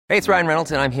Hey, it's Ryan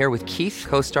Reynolds, and I'm here with Keith,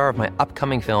 co-star of my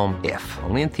upcoming film, If,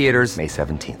 only in theaters May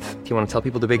 17th. Do you want to tell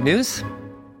people the big news?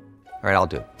 All right, I'll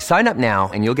do it. Sign up now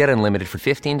and you'll get unlimited for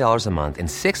 $15 a month and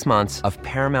 6 months of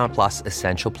Paramount Plus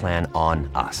Essential Plan on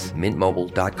us.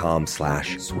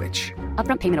 MintMobile.com/switch.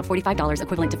 Upfront payment of $45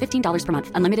 equivalent to $15 per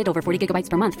month. Unlimited over 40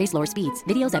 gigabytes per month. Face lower speeds.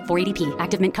 Videos at 480p.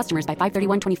 Active Mint customers by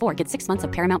 531.24 get 6 months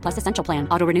of Paramount Plus Essential Plan.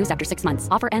 Auto renews after 6 months.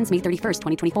 Offer ends May 31st,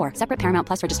 2024. Separate Paramount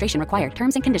Plus registration required.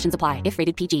 Terms and conditions apply if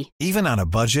rated PG. Even on a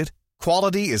budget,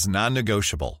 quality is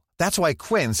non-negotiable. That's why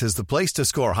Quince is the place to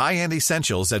score high-end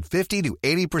essentials at 50 to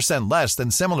 80% less than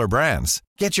similar brands.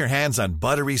 Get your hands on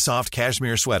buttery soft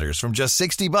cashmere sweaters from just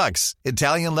 $60,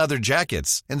 Italian leather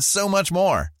jackets, and so much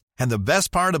more. And the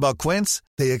best part about Quince,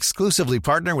 they exclusively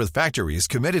partner with factories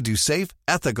committed to safe,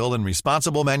 ethical, and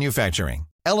responsible manufacturing.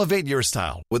 Elevate your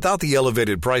style without the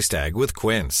elevated price tag with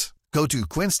Quince. Go to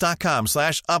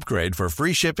quince.com/upgrade for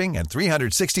free shipping and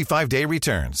 365-day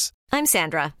returns. I'm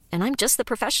Sandra, and I'm just the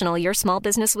professional your small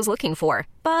business was looking for.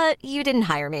 But you didn't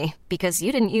hire me because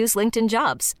you didn't use LinkedIn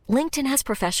Jobs. LinkedIn has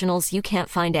professionals you can't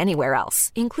find anywhere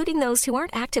else, including those who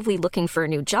aren't actively looking for a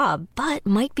new job, but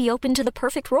might be open to the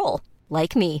perfect role,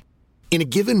 like me. In a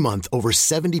given month, over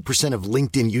 70% of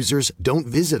LinkedIn users don't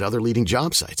visit other leading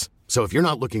job sites. So if you're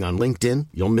not looking on LinkedIn,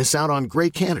 you'll miss out on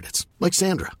great candidates like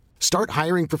Sandra. Start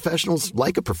hiring professionals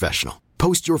like a professional.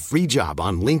 Post your free job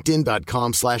on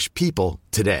linkedin.com/people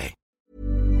today.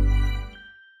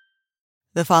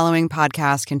 The following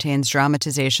podcast contains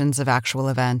dramatizations of actual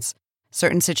events.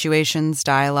 Certain situations,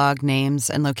 dialogue, names,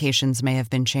 and locations may have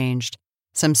been changed.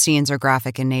 Some scenes are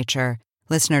graphic in nature.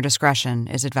 Listener discretion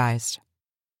is advised.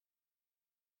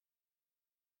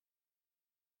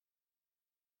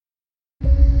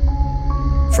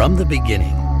 From the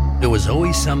beginning, there was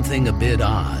always something a bit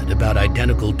odd about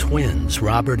identical twins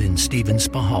Robert and Stephen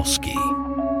Spahalski.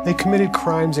 They committed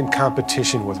crimes in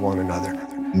competition with one another.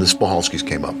 The Spahalskis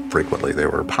came up frequently. They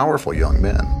were powerful young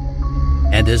men.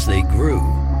 And as they grew,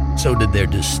 so did their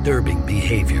disturbing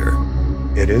behavior.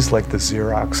 It is like the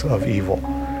Xerox of evil,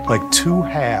 like two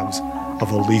halves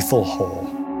of a lethal whole.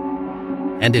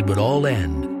 And it would all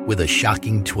end with a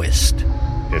shocking twist.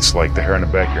 It's like the hair on the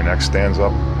back of your neck stands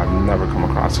up. I've never come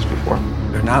across this before.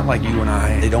 They're not like you and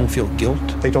I. They don't feel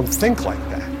guilt. They don't think like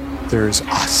that. There's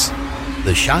us.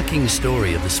 The shocking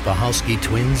story of the Spahalski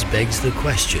twins begs the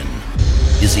question,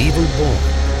 is evil born,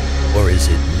 or is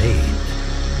it made?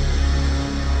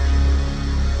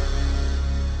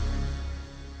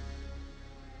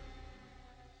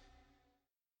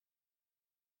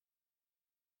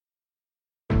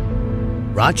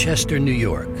 Rochester, New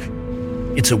York.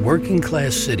 It's a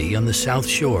working-class city on the south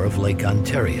shore of Lake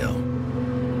Ontario.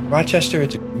 Rochester,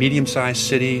 it's a medium-sized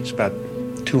city. It's about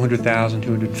 200,000,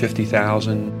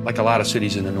 250,000. Like a lot of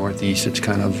cities in the Northeast, it's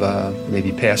kind of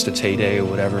maybe past its heyday or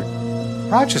whatever.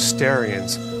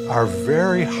 Rochesterians are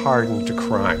very hardened to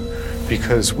crime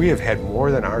because we have had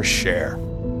more than our share.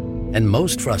 And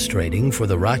most frustrating for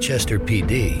the Rochester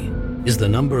PD is the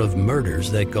number of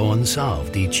murders that go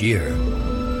unsolved each year.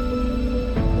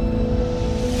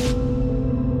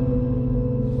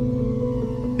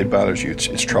 It bothers you.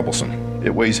 It's troublesome.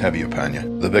 It weighs heavy upon you.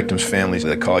 The victims' families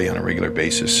that call you on a regular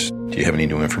basis, do you have any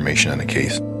new information on the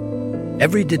case?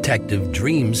 Every detective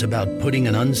dreams about putting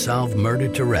an unsolved murder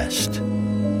to rest.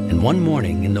 And one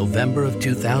morning in November of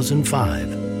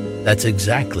 2005, that's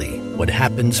exactly what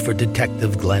happens for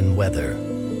Detective Glenn Weather.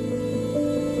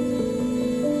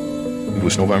 It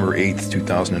was November 8th,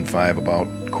 2005, about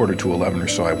 10:45 or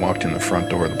so. I walked in the front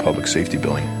door of the public safety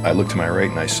building. I looked to my right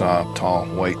and I saw a tall,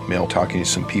 white male talking to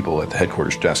some people at the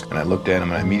headquarters desk. And I looked at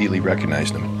him and I immediately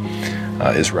recognized him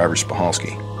as Robert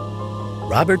Spahalski.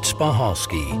 Robert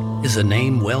Spahalski is a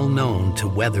name well known to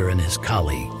Weather and his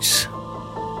colleagues.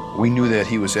 We knew that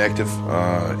he was active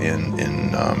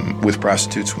with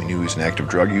prostitutes. We knew he was an active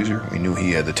drug user. We knew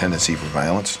he had the tendency for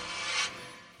violence.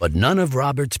 But none of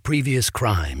Robert's previous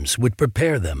crimes would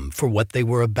prepare them for what they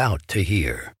were about to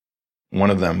hear. One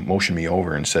of them motioned me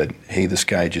over and said, "Hey, this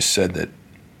guy just said that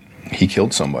he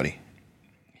killed somebody,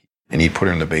 and he put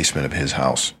her in the basement of his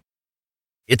house."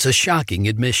 It's a shocking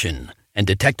admission, and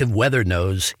Detective Weather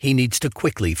knows he needs to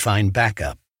quickly find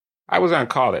backup. I was on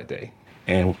call that day,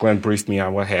 and Glenn briefed me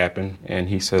on what happened, and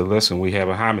he said, "Listen, we have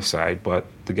a homicide, but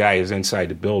the guy is inside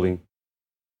the building."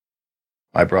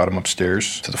 I brought him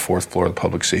upstairs to the 4th floor of the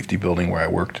public safety building where I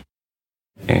worked.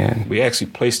 And we actually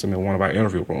placed him in one of our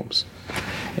interview rooms.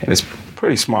 And it's a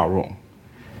pretty small room.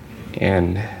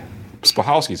 And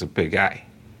Spahalski's a big guy.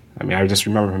 I mean, I just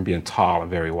remember him being tall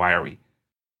and very wiry.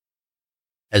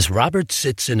 As Robert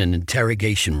sits in an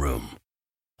interrogation room,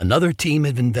 another team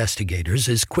of investigators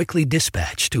is quickly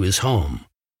dispatched to his home.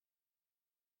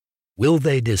 Will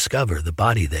they discover the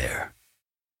body there?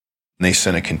 They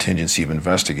sent a contingency of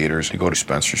investigators to go to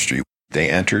Spencer Street. They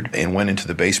entered and went into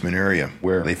the basement area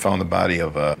where they found the body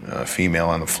of a female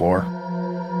on the floor.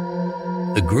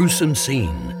 The gruesome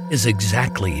scene is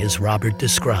exactly as Robert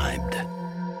described.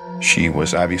 She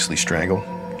was obviously strangled.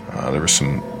 There was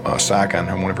some sock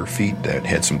on one of her feet that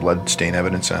had some blood stain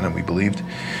evidence on it, we believed,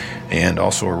 and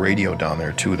also a radio down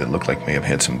there, too, that looked like may have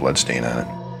had some blood stain on it.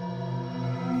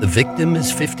 The victim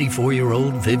is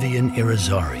 54-year-old Vivian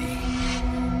Irizarry.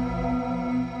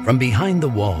 From behind the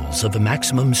walls of a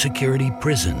maximum security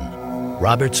prison,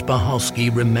 Robert Spahalski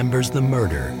remembers the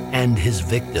murder and his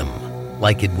victim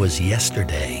like it was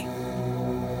yesterday.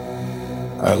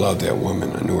 I loved that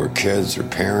woman. I knew her kids, her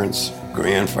parents,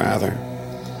 grandfather.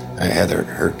 I had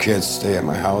her kids stay at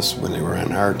my house when they were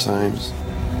in hard times.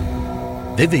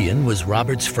 Vivian was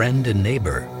Robert's friend and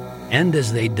neighbor, and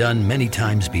as they'd done many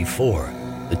times before,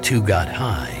 the two got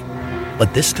high.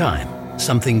 But this time,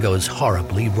 something goes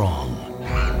horribly wrong.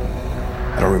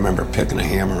 I don't remember picking a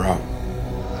hammer up.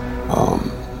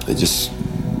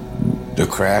 The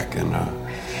crack and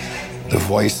the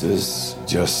voices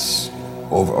just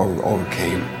overcomes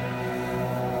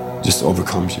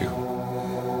you.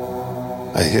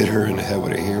 I hit her in the head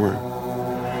with a hammer.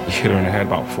 He hit her in the head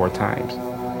about 4 times.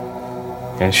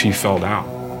 And she fell down.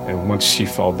 And once she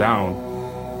fell down,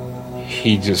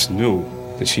 he just knew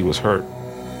that she was hurt.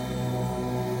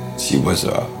 She was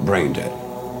brain dead.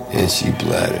 And she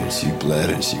bled, and she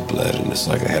bled, and she bled. And it's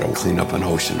like I had to clean up an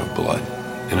ocean of blood.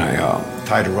 And I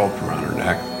tied a rope around her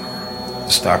neck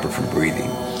to stop her from breathing.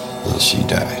 And she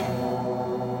died.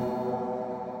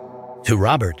 To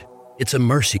Robert, it's a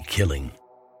mercy killing.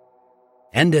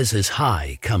 And as his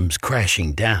high comes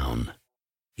crashing down,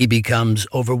 he becomes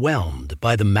overwhelmed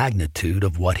by the magnitude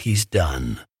of what he's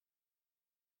done.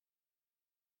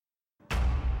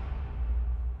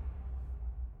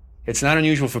 It's not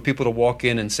unusual for people to walk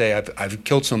in and say, I've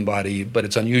killed somebody, but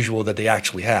it's unusual that they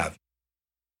actually have.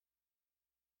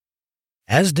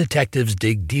 As detectives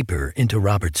dig deeper into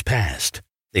Robert's past,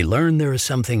 they learn there is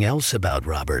something else about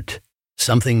Robert,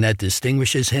 something that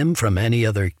distinguishes him from any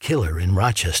other killer in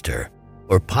Rochester,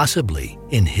 or possibly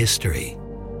in history.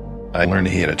 I learned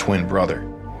he had a twin brother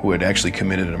who had actually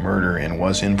committed a murder and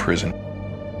was in prison.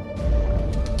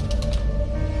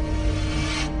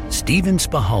 Stephen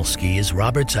Spahalski is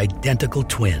Robert's identical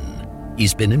twin.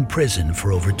 He's been in prison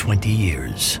for over 20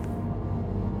 years.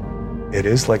 It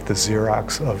is like the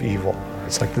Xerox of evil.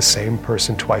 It's like the same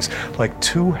person twice, like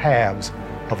 2 halves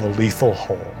of a lethal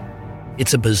whole.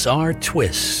 It's a bizarre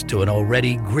twist to an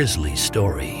already grisly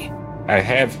story. I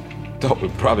have dealt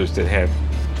with brothers that have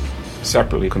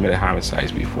separately committed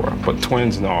homicides before, but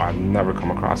twins, no, I've never come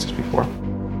across this before.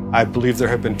 I believe there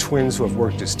have been twins who have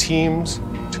worked as teams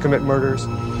to commit murders,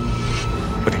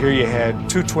 but here you had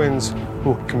 2 twins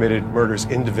who committed murders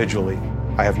individually.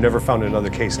 I have never found another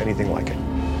case anything like it.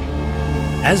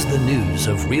 As the news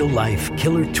of real-life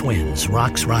killer twins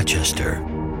rocks Rochester,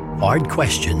 hard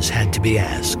questions had to be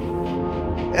asked.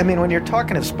 I mean, when you're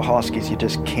talking to Spahalskis, you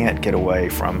just can't get away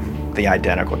from the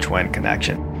identical twin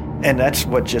connection. And that's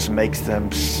what just makes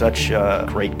them such a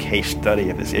great case study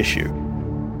of this issue.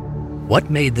 What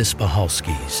made the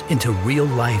Spahalskis into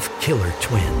real-life killer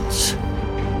twins?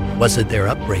 Was it their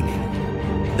upbringing,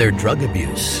 their drug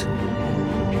abuse,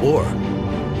 or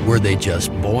were they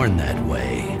just born that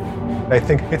way? I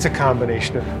think it's a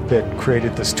combination that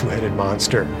created this 2-headed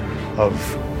monster of,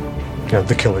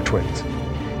 the killer twins.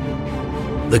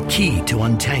 The key to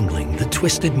untangling the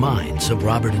twisted minds of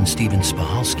Robert and Stephen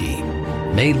Spahalski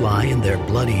may lie in their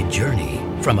bloody journey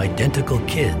from identical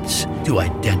kids to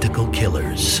identical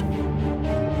killers.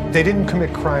 They didn't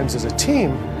commit crimes as a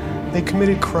team, they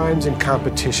committed crimes in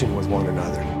competition with one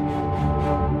another.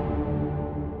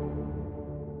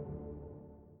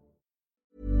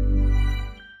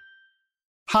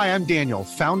 Hi, I'm Daniel,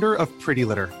 founder of Pretty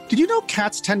Litter. Did you know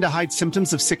cats tend to hide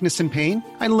symptoms of sickness and pain?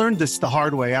 I learned this the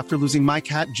hard way after losing my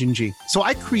cat, Gingy. So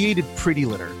I created Pretty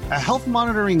Litter, a health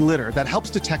monitoring litter that helps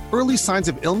detect early signs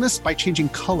of illness by changing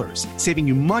colors, saving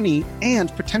you money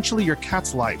and potentially your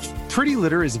cat's life. Pretty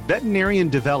Litter is veterinarian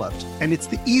developed, and it's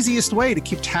the easiest way to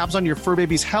keep tabs on your fur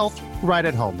baby's health right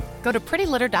at home. Go to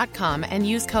prettylitter.com and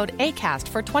use code ACAST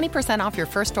for 20% off your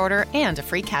first order and a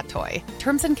free cat toy.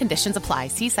 Terms and conditions apply.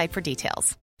 See site for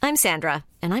details. I'm Sandra,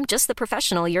 and I'm just the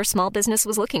professional your small business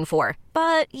was looking for.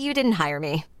 But you didn't hire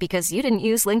me because you didn't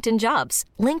use LinkedIn Jobs.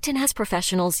 LinkedIn has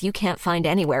professionals you can't find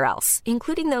anywhere else,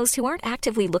 including those who aren't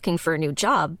actively looking for a new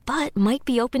job, but might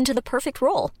be open to the perfect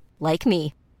role, like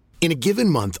me. In a given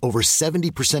month, over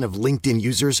 70% of LinkedIn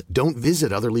users don't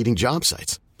visit other leading job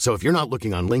sites. So if you're not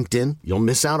looking on LinkedIn, you'll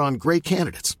miss out on great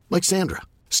candidates like Sandra.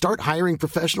 Start hiring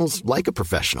professionals like a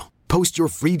professional. Post your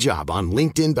free job on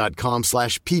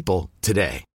linkedin.com/people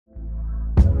today.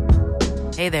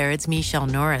 Hey there, it's Michelle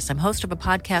Norris. I'm host of a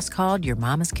podcast called Your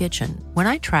Mama's Kitchen. When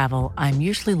I travel, I'm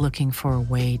usually looking for a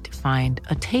way to find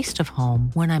a taste of home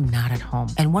when I'm not at home.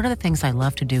 And one of the things I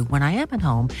love to do when I am at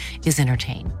home is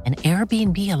entertain. And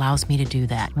Airbnb allows me to do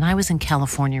that. When I was in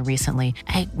California recently,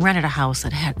 I rented a house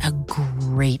that had a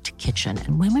great kitchen.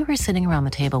 And when we were sitting around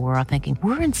the table, we were all thinking,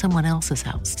 we're in someone else's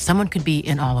house. Someone could be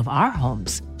in all of our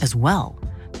homes as well.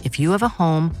 If you have a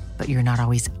home, but you're not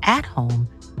always at home,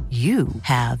 you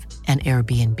have an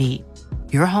Airbnb.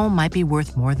 Your home might be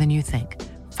worth more than you think.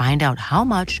 Find out how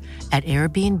much at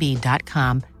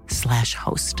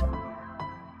airbnb.com/host.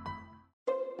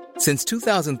 Since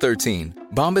 2013,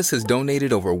 Bombas has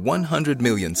donated over 100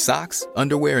 million socks,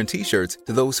 underwear, and T-shirts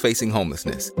to those facing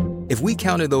homelessness. If we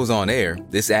counted those on air,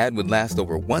 this ad would last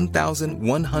over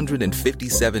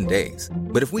 1,157 days.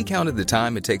 But if we counted the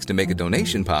time it takes to make a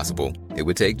donation possible, it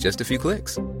would take just a few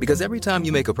clicks. Because every time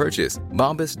you make a purchase,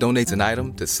 Bombas donates an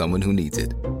item to someone who needs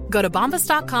it. Go to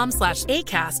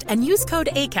bombas.com/ACAST and use code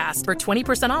ACAST for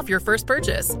 20% off your first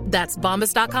purchase. That's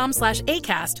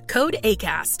bombas.com/ACAST, code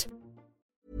ACAST.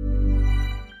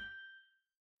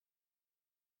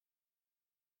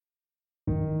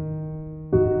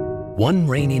 One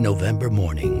rainy November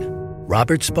morning,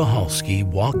 Robert Spahalski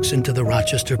walks into the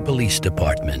Rochester Police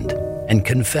Department and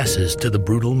confesses to the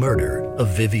brutal murder of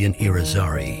Vivian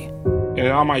Irizarry.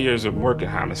 In all my years of working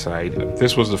homicide,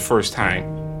 this was the first time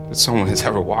that someone has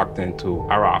ever walked into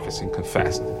our office and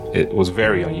confessed. It was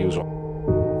very unusual.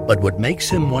 But what makes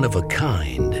him one of a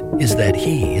kind is that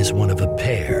he is one of a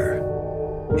pair.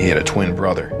 He had a twin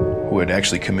brother who had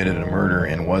actually committed a murder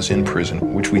and was in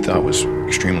prison, which we thought was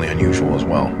extremely unusual as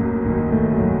well.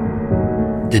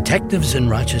 Detectives and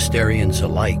Rochesterians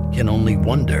alike can only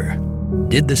wonder,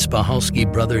 did the Spahalski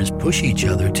brothers push each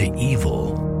other to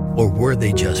evil, or were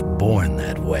they just born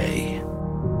that way?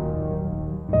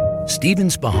 Stephen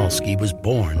Spahalski was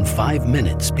born 5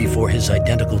 minutes before his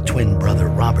identical twin brother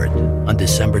Robert on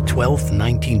December 12,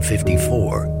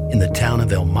 1954, in the town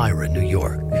of Elmira, New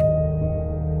York.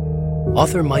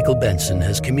 Author Michael Benson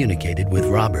has communicated with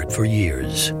Robert for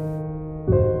years.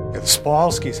 The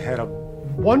Spahalskis had a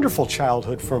wonderful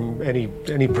childhood from any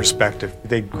perspective.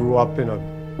 They grew up in a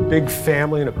big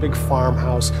family in a big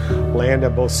farmhouse, land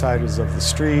on both sides of the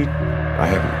street. I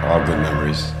have all good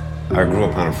memories. I grew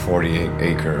up on a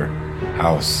 48-acre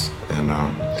house, and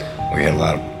we had a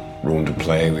lot of room to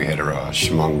play. We had a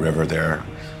Chemung River there.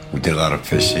 We did a lot of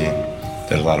fishing,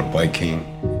 did a lot of biking.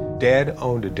 Dad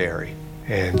owned a dairy,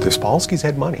 and the Spahalskis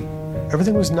had money.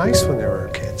 Everything was nice when they were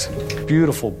kids.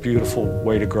 Beautiful, beautiful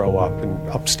way to grow up in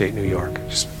upstate New York.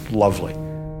 Just lovely.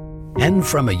 And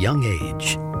from a young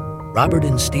age, Robert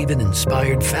and Stephen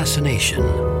inspired fascination,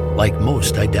 like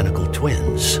most identical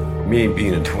twins. Me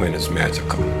being a twin is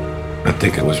magical. I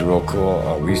think it was real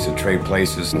cool. We used to trade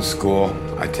places in school.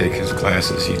 I take his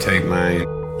classes, he take mine.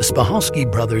 The Spahalski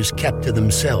brothers kept to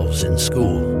themselves in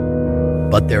school,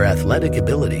 but their athletic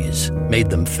abilities made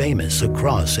them famous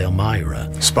across Elmira.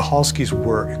 Spahalskis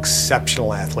were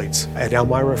exceptional athletes. At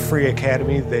Elmira Free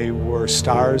Academy, they were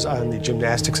stars on the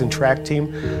gymnastics and track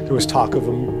team. There was talk of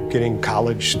them getting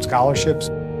college scholarships.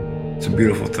 It's a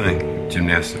beautiful thing.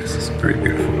 Gymnastics is pretty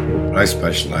beautiful. I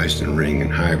specialized in ring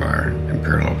and high bar and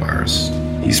parallel bars.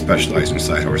 He specialized in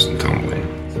side horse and tumbling.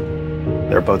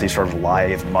 They're both these sort of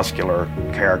lithe, muscular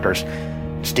characters.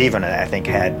 Stephen, I think,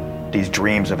 had these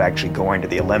dreams of actually going to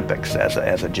the Olympics as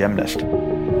a gymnast.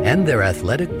 And their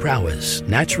athletic prowess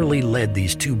naturally led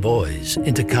these two boys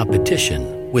into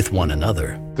competition with one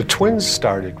another. The twins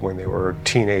started when they were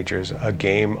teenagers, a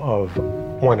game of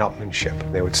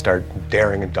one-upmanship. They would start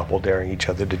daring and double-daring each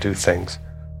other to do things.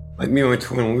 Like me and my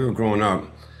twin, when we were growing up,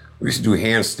 we used to do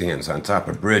handstands on top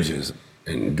of bridges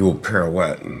and do a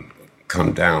pirouette and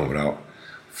come down without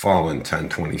falling 10,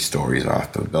 20 stories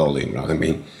off the building. You know what I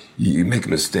mean? You make a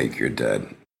mistake, you're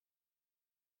dead.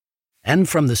 And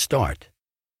from the start,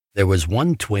 there was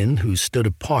one twin who stood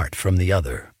apart from the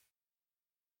other.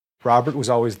 Robert was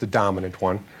always the dominant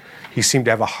one. He seemed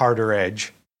to have a harder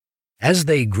edge. As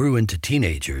they grew into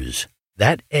teenagers,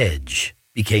 that edge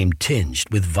became tinged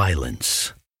with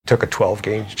violence. Took a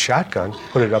 12-gauge shotgun,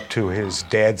 put it up to his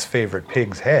dad's favorite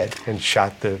pig's head, and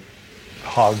shot the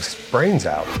hog's brains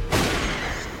out.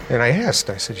 And I asked,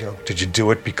 I said, did you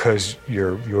do it because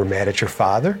you were mad at your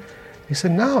father? He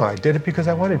said, no, I did it because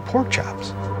I wanted pork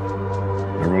chops.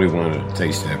 I really wanted to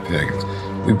taste that pig.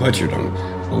 We butchered them,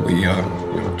 but we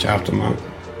chopped them up,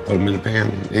 put them in the pan,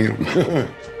 and ate them.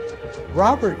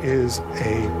 Robert is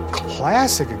a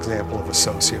classic example of a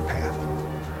sociopath.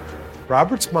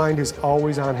 Robert's mind is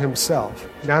always on himself.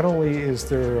 Not only is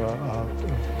there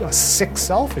a sick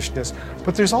selfishness,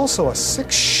 but there's also a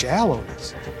sick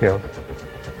shallowness. You know,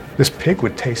 this pig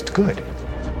would taste good.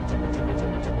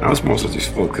 I was mostly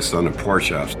just focused on the pork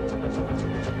chops.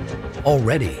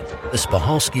 Already, the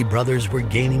Spahalski brothers were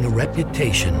gaining a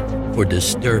reputation for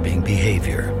disturbing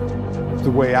behavior.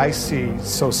 The way I see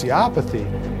sociopathy,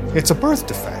 it's a birth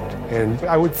defect. And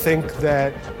I would think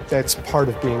that that's part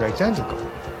of being identical.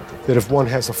 That if one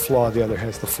has a flaw, the other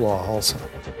has the flaw also.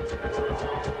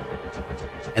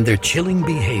 And their chilling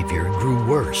behavior grew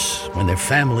worse when their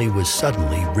family was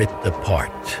suddenly ripped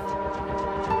apart.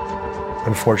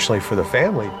 Unfortunately for the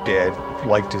family, Dad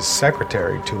liked his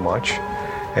secretary too much,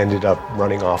 ended up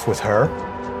running off with her.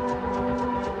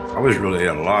 I was really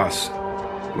at a loss.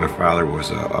 My father was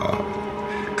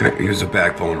he was the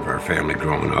backbone of our family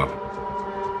growing up.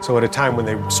 So at a time when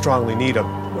they strongly need a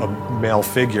male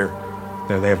figure,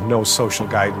 they have no social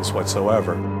guidance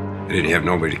whatsoever. I didn't have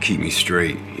nobody to keep me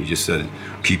straight. He just said,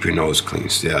 keep your nose clean,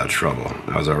 stay out of trouble.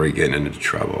 I was already getting into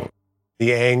trouble.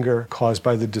 The anger caused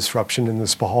by the disruption in the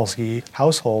Spahalski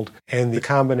household and the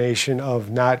combination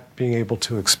of not being able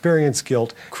to experience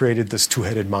guilt created this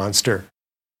two-headed monster.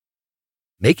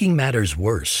 Making matters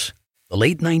worse, the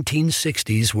late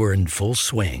 1960s were in full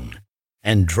swing,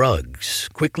 and drugs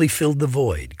quickly filled the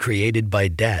void created by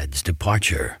Dad's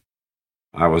departure.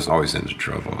 I was always into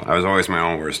trouble. I was always my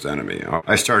own worst enemy.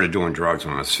 I started doing drugs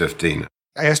when I was 15.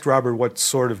 I asked Robert what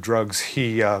sort of drugs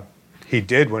he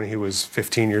did when he was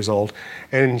 15 years old,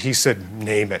 and he said,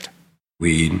 name it.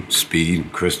 Weed,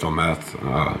 speed, crystal meth,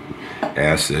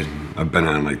 acid. I've been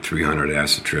on like 300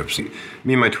 acid trips. Me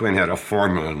and my twin had a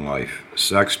formula in life: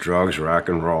 sex, drugs, rock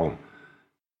and roll.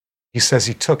 He says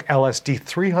he took LSD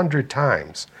 300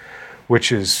 times,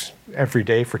 which is every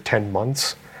day for 10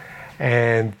 months,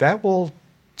 and that will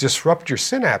disrupt your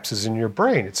synapses in your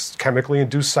brain. It's chemically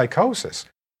induced psychosis.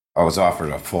 I was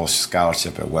offered a full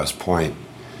scholarship at West Point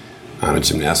on a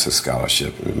gymnastics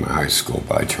scholarship in my high school,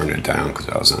 but I turned it down because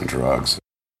I was on drugs.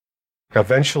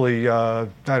 Eventually, I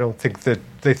don't think that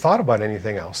they thought about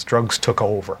anything else. Drugs took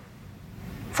over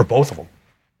for both of them.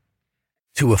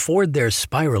 To afford their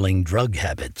spiraling drug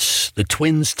habits, the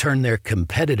twins turned their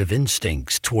competitive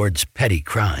instincts towards petty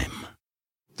crime.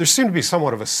 There seemed to be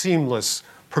somewhat of a seamless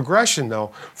progression,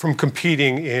 though, from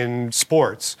competing in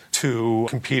sports to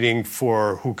competing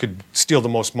for who could steal the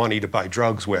most money to buy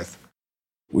drugs with.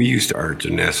 We used our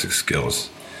gymnastics skills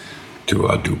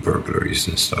to do burglaries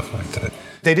and stuff like that.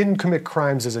 They didn't commit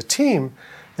crimes as a team.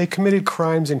 They committed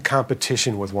crimes in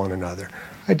competition with one another.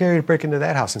 I dare you to break into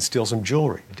that house and steal some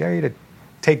jewelry. I dare you to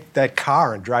take that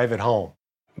car and drive it home.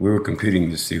 We were competing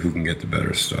to see who can get the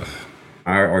better stuff.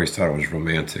 I always thought it was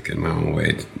romantic in my own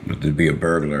way to be a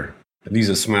burglar. It leaves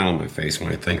a smile on my face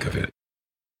when I think of it.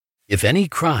 If any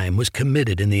crime was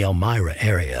committed in the Elmira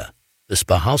area, the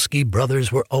Spahalski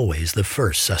brothers were always the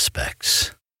first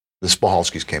suspects. The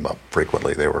Spahalskis came up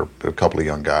frequently. They were a couple of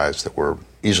young guys that were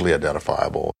easily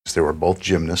identifiable. They were both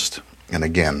gymnasts, and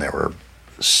again, they were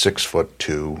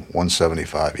 6'2",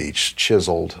 175 each,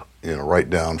 chiseled, right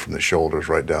down from the shoulders,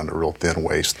 right down to real thin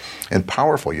waist, and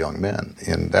powerful young men,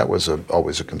 and that was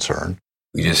always a concern.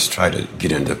 We just tried to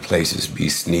get into places, be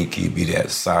sneaky, be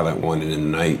that silent one in the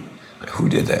night. Who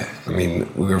did that? I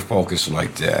mean, we were focused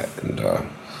like that, and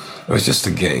it was just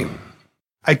a game.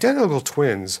 Identical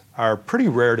twins are pretty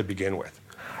rare to begin with,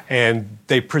 and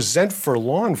they present for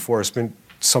law enforcement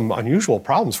some unusual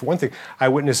problems. For one thing,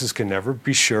 eyewitnesses can never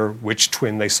be sure which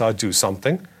twin they saw do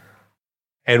something,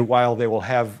 and while they will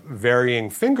have varying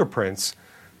fingerprints,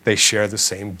 they share the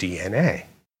same DNA.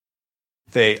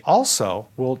 They also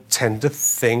will tend to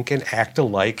think and act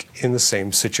alike in the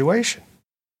same situation.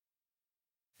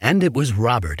 And it was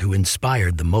Robert who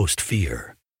inspired the most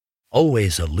fear.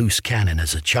 Always a loose cannon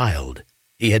as a child,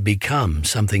 he had become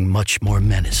something much more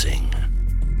menacing.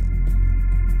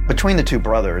 Between the two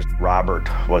brothers, Robert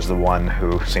was the one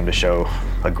who seemed to show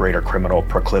a greater criminal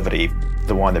proclivity,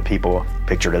 the one that people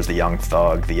pictured as the young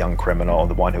thug, the young criminal,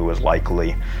 the one who was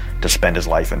likely to spend his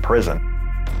life in prison.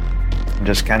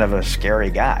 Just kind of a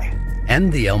scary guy.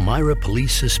 And the Elmira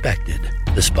police suspected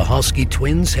the Spahalski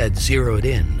twins had zeroed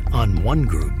in on one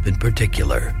group in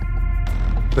particular.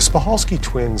 The Spahalski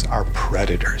twins are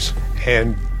predators,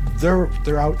 and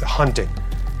they're out hunting.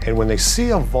 And when they see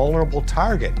a vulnerable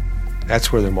target,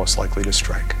 that's where they're most likely to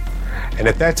strike. And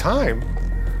at that time,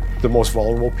 the most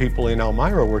vulnerable people in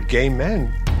Elmira were gay men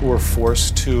who were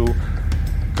forced to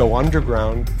go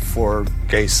underground for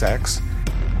gay sex.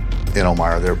 In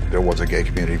Elmira, there was a gay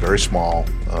community, very small,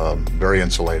 very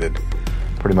insulated.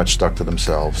 pretty much stuck to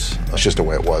themselves. That's just the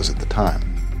way it was at the time.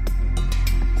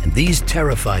 And these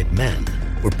terrified men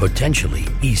were potentially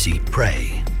easy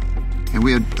prey. And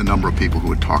we had a number of people who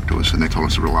would talk to us, and they told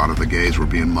us that a lot of the gays were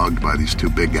being mugged by these two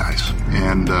big guys.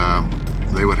 And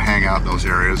they would hang out in those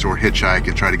areas or hitchhike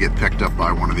and try to get picked up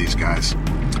by one of these guys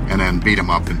and then beat him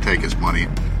up and take his money.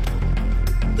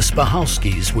 The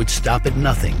Spahalskis would stop at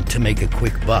nothing to make a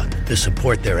quick buck to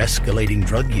support their escalating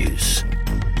drug use.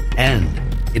 And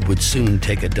it would soon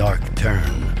take a dark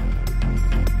turn.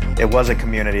 It was a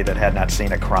community that had not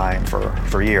seen a crime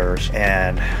for years,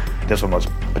 and this one was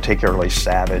particularly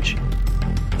savage.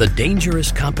 The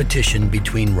dangerous competition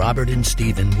between Robert and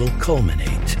Stephen will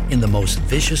culminate in the most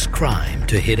vicious crime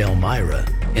to hit Elmira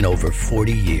in over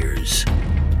 40 years.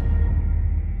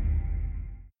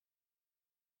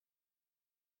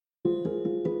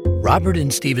 Robert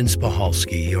and Stephen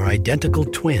Spahalski are identical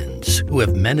twins who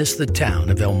have menaced the town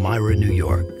of Elmira, New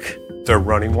York. They're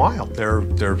running wild.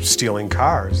 They're stealing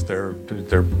cars. They're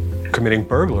committing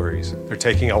burglaries. They're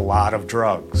taking a lot of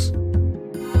drugs.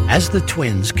 As the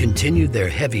twins continued their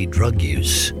heavy drug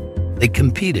use, they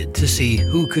competed to see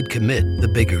who could commit the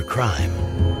bigger crime.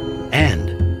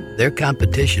 And their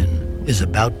competition is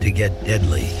about to get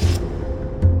deadly.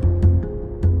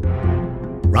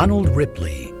 Ronald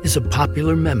Ripley is a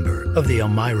popular member of the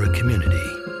Elmira community.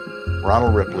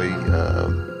 Ronald Ripley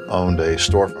owned a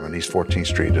storefront on East 14th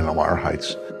Street in Elmira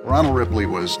Heights. Ronald Ripley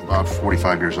was about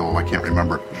 45 years old, I can't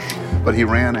remember, but he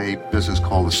ran a business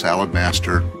called the Salad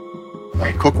Master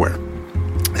Cookware.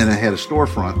 And it had a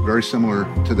storefront very similar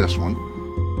to this one,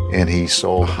 and he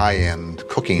sold high-end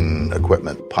cooking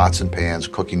equipment, pots and pans,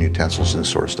 cooking utensils, and this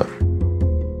sort of stuff.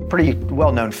 Pretty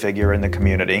well-known figure in the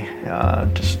community,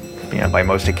 by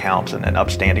most accounts, and an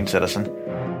upstanding citizen.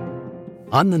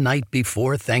 On the night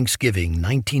before Thanksgiving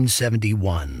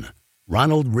 1971,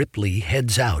 Ronald Ripley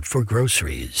heads out for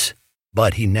groceries,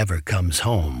 but he never comes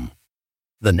home.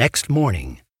 The next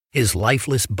morning, his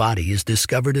lifeless body is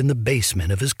discovered in the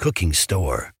basement of his cooking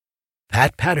store.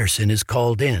 Pat Patterson is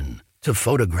called in to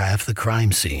photograph the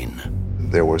crime scene.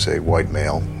 There was a white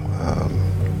male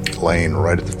laying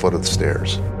right at the foot of the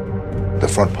stairs. The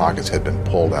front pockets had been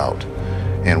pulled out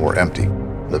and were empty.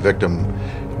 The victim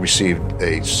received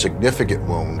a significant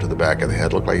wound to the back of the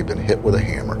head, looked like he'd been hit with a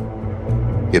hammer.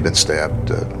 He had been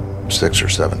stabbed 6 or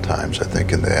 7 times, I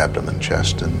think, in the abdomen,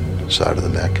 chest, and side of the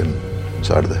neck and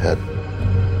side of the head.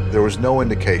 There was no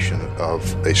indication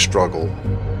of a struggle.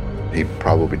 He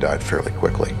probably died fairly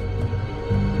quickly.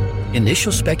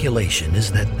 Initial speculation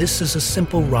is that this is a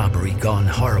simple robbery gone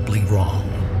horribly wrong.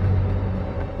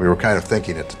 We were kind of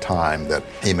thinking at the time that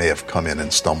he may have come in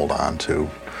and stumbled onto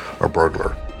a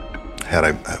burglar, had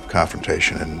a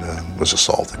confrontation, and was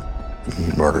assaulted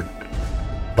and murdered.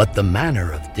 But the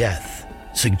manner of death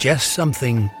suggests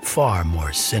something far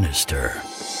more sinister.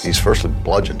 He's firstly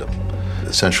bludgeoned him,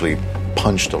 essentially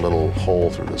punched a little hole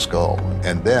through the skull.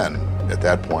 And then, at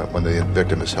that point, when the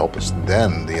victim is helpless,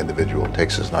 then the individual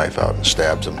takes his knife out and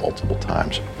stabs him multiple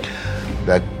times.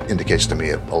 That indicates to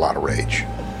me a lot of rage.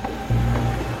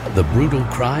 The brutal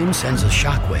crime sends a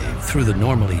shockwave through the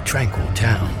normally tranquil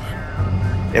town.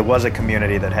 It was a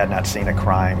community that had not seen a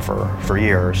crime for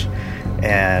years,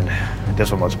 and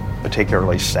this one was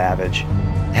particularly savage.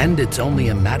 And it's only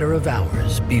a matter of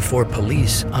hours before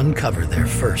police uncover their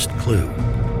first clue.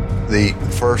 The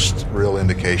first real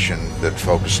indication that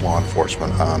focused law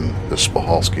enforcement on the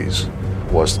Spahalskis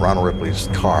was Ronald Ripley's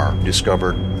car,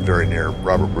 discovered very near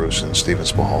Robert Bruce and Stephen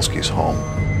Spahalski's home.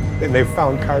 And they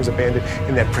found cars abandoned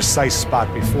in that precise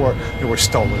spot before they were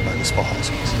stolen by the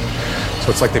Spahalskis.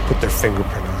 So it's like they put their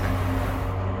fingerprint on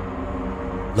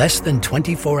it. Less than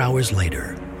 24 hours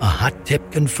later, a hot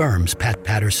tip confirms Pat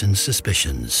Patterson's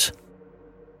suspicions.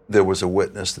 There was a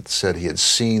witness that said he had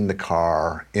seen the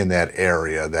car in that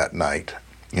area that night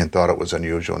and thought it was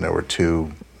unusual, and there were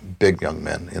 2 big young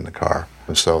men in the car.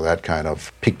 And so that kind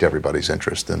of piqued everybody's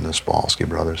interest in the Spahalski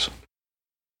brothers.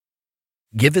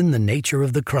 Given the nature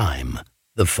of the crime,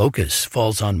 the focus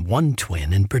falls on one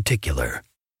twin in particular.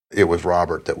 It was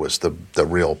Robert that was the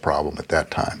real problem at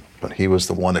that time, but he was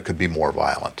the one that could be more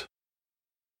violent.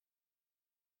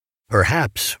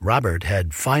 Perhaps Robert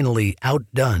had finally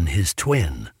outdone his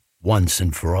twin once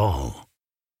and for all.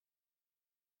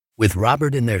 With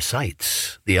Robert in their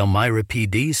sights, the Elmira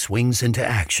PD swings into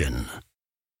action.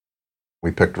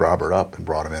 We picked Robert up and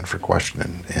brought him in for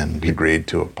questioning, and he agreed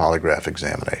to a polygraph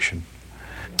examination.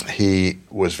 He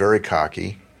was very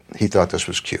cocky. He thought this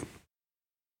was cute.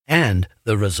 And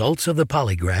the results of the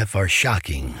polygraph are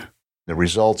shocking. The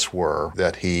results were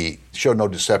that he showed no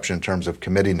deception in terms of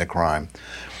committing the crime,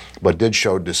 but did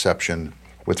show deception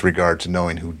with regard to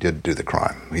knowing who did do the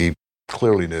crime. He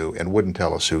clearly knew and wouldn't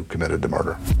tell us who committed the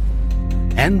murder.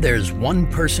 And there's one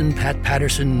person Pat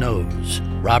Patterson knows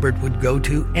Robert would go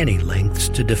to any lengths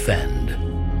to defend.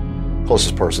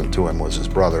 Closest person to him was his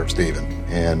brother, Stephen,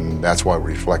 and that's why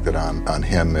we reflected on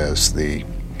him as the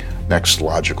next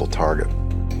logical target.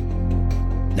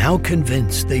 Now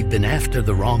convinced they've been after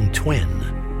the wrong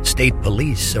twin, state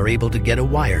police are able to get a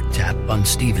wiretap on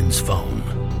Stephen's phone.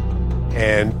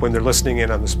 And when they're listening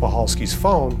in on the Spahalski's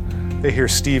phone, they hear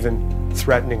Stephen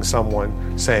threatening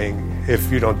someone, saying, if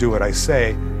you don't do what I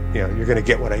say, you're going to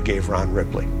get what I gave Ron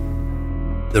Ripley.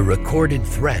 The recorded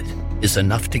threat is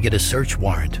enough to get a search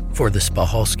warrant for the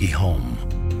Spahalski home.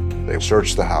 They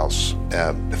searched the house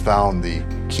and found the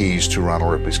keys to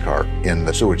Ronald Ripley's car in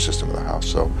the sewage system of the house,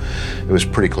 so it was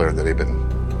pretty clear that he'd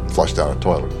been flushed down a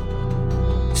toilet.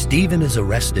 Stephen is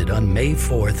arrested on May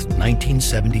 4th,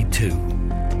 1972.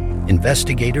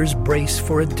 Investigators brace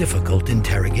for a difficult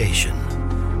interrogation,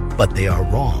 but they are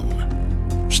wrong.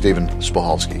 Stephen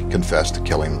Spahalski confessed to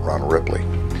killing Ronald Ripley,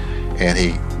 and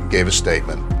he gave a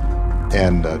statement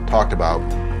and talked about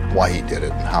why he did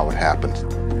it and how it happened.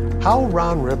 How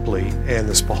Ron Ripley and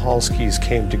the Spahalskis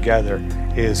came together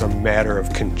is a matter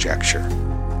of conjecture.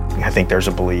 I think there's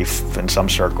a belief in some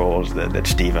circles that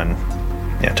Stephen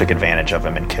took advantage of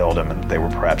him and killed him, and they were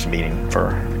perhaps meeting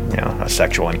for a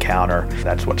sexual encounter.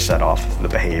 That's what set off the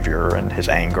behavior and his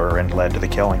anger and led to the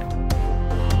killing.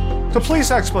 The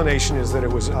police explanation is that it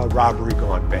was a robbery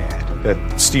gone bad,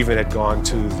 that Stephen had gone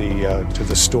to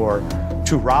the store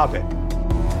to rob it.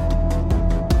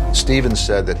 Stephen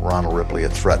said that Ronald Ripley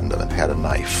had threatened him and had a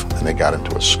knife, and they got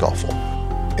into a scuffle.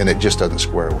 And it just doesn't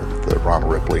square with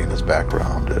Ronald Ripley and his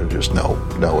background. There's just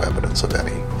no evidence of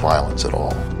any violence at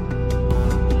all.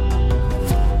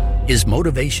 His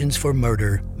motivations for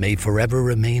murder may forever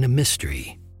remain a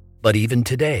mystery. But even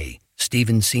today,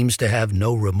 Stephen seems to have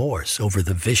no remorse over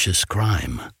the vicious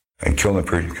crime. I killed a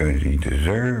person because he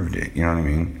deserved it, you know what I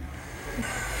mean?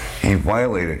 He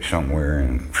violated somewhere,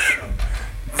 and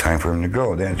time for him to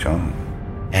go, that's all.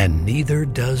 And neither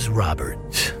does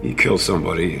Robert. He killed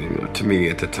somebody, and to me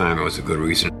at the time it was a good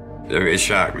reason. It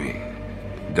shocked me,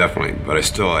 definitely, but I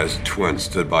still, as a twin,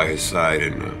 stood by his side,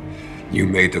 and you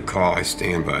made the call, I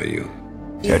stand by you.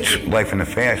 That's life in the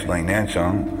fast lane, that's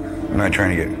all. I'm not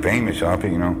trying to get famous off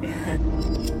it,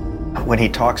 When he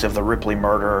talks of the Ripley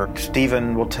murder,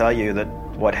 Stephen will tell you that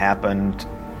what happened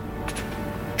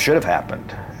should have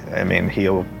happened. I mean,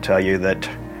 he'll tell you that,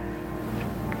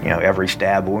 every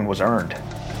stab wound was earned.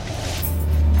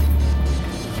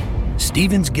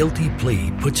 Stephen's guilty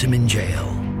plea puts him in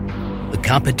jail. The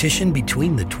competition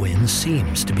between the twins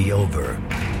seems to be over,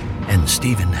 and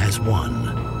Stephen has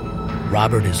won.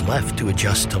 Robert is left to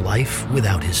adjust to life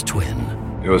without his twin.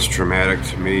 It was traumatic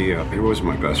to me. He was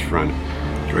my best friend.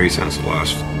 Great sense of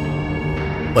loss.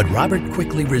 But Robert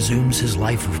quickly resumes his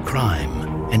life of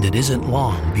crime, and it isn't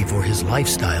long before his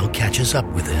lifestyle catches up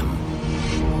with him.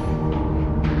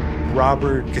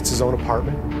 Robert gets his own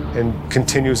apartment and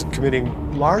continues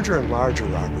committing larger and larger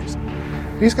robberies.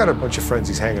 He's got a bunch of friends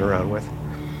he's hanging around with,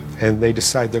 and they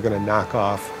decide they're going to knock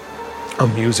off a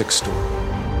music store.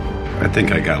 I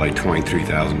think I got like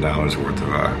 $23,000 worth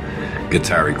of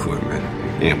guitar equipment,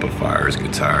 amplifiers,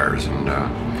 guitars,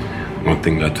 and one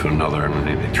thing led to another, and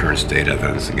they turned state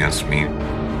evidence against me.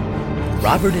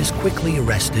 Robert is quickly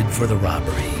arrested for the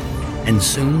robbery and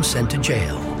soon sent to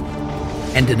jail.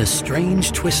 And in a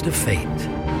strange twist of fate,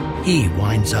 he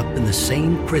winds up in the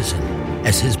same prison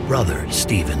as his brother,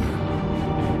 Stephen.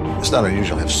 It's not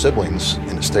unusual to have siblings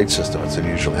in the state system. It's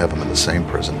unusual to have them in the same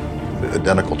prison.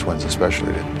 Identical twins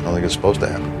especially. I don't think it's supposed to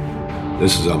happen.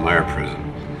 This is Elmira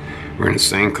Prison. We're in the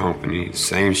same company,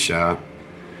 same shop.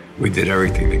 We did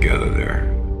everything together there.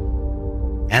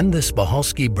 And the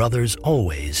Spahalski brothers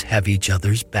always have each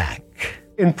other's back.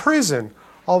 In prison,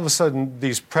 all of a sudden,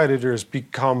 these predators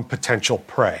become potential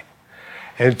prey.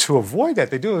 And to avoid that,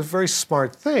 they do a very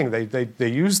smart thing. They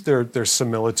use their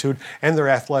similitude and their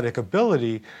athletic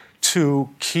ability to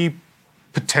keep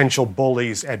potential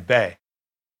bullies at bay.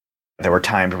 There were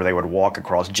times where they would walk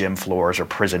across gym floors or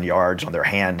prison yards on their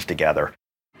hands together.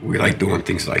 We like doing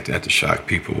things like that to shock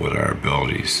people with our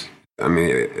abilities. I mean,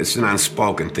 it's an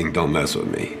unspoken thing, don't mess with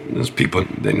me. There's people,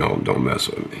 they know, don't mess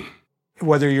with me.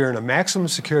 Whether you're in a maximum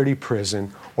security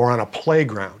prison or on a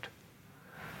playground,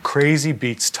 crazy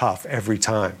beats tough every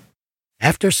time.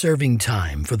 After serving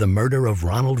time for the murder of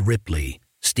Ronald Ripley,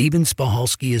 Stephen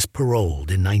Spahalski is paroled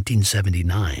in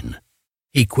 1979.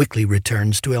 He quickly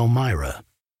returns to Elmira,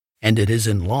 and it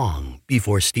isn't long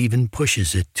before Stephen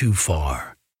pushes it too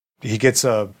far. He gets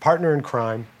a partner in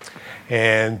crime,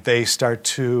 and they start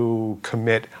to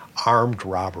commit armed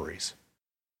robberies.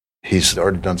 He's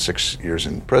already done 6 years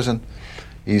in prison.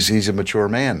 He's a mature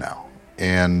man now.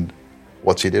 And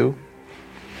what's he do?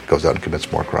 Goes out and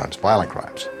commits more crimes, violent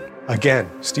crimes. Again,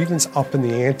 Stephen's upping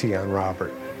the ante on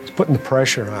Robert. He's putting the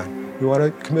pressure on. You want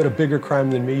to commit a bigger crime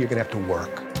than me, you're going to have to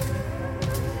work.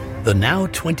 The now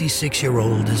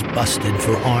 26-year-old is busted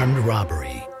for armed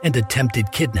robbery and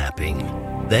attempted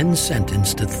kidnapping, then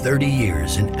sentenced to 30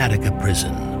 years in Attica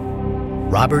prison.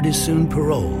 Robert is soon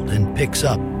paroled and picks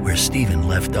up where Stephen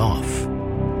left off.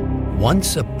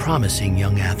 Once a promising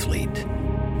young athlete,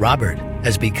 Robert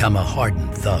has become a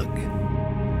hardened thug.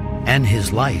 And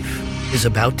his life is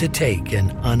about to take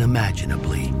an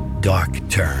unimaginably dark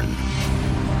turn.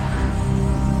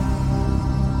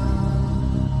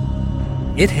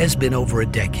 It has been over a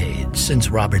decade since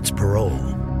Robert's parole,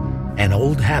 and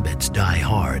old habits die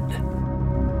hard.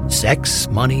 Sex,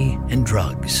 money, and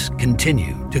drugs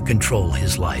continue to control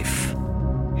his life.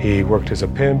 He worked as a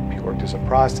pimp, he worked as a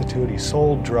prostitute, he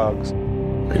sold drugs.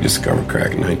 I discovered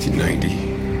crack in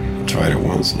 1990. I tried it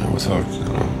once and I was hooked.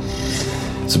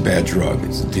 It's a bad drug,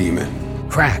 it's a demon.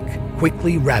 Crack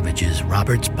quickly ravages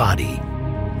Robert's body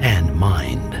and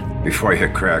mind. Before I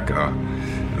hit crack,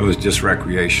 it was just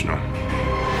recreational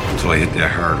until I hit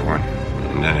that hard one.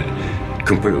 And then it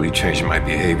completely changed my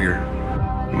behavior,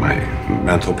 my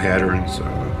mental patterns,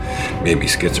 made me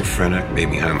schizophrenic, made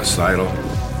me homicidal.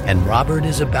 And Robert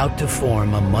is about to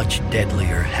form a much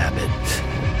deadlier habit.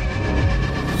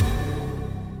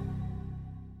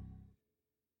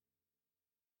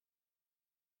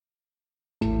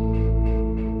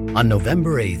 On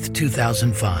November 8th,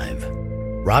 2005,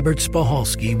 Robert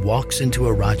Spahalski walks into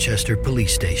a Rochester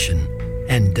police station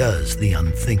and does the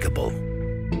unthinkable.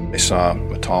 I saw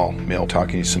a tall male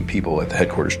talking to some people at the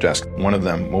headquarters desk. One of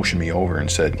them motioned me over and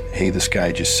said, "Hey, this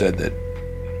guy just said that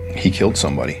he killed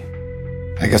somebody."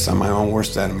 I guess I'm my own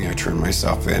worst enemy. I turned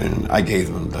myself in and I gave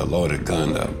him the loaded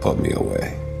gun to put me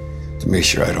away, to make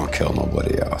sure I don't kill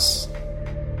nobody else.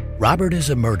 Robert is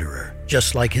a murderer,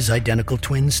 just like his identical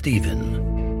twin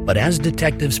Stephen. But as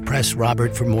detectives press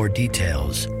Robert for more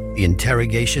details, the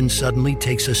interrogation suddenly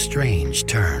takes a strange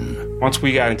turn. Once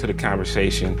we got into the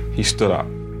conversation, he stood up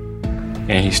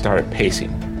and he started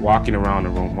pacing, walking around the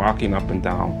room, walking up and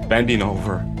down, bending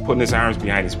over, putting his arms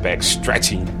behind his back,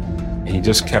 stretching. And he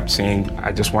just kept saying,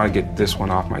 "I just want to get this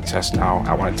one off my chest now.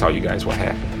 I want to tell you guys what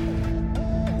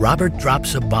happened." Robert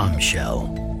drops a bombshell.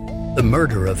 The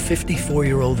murder of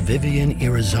 54-year-old Vivian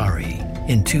Irizarry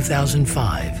in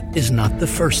 2005 is not the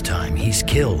first time he's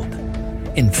killed.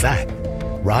 In fact,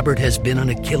 Robert has been on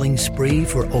a killing spree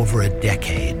for over a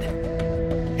decade.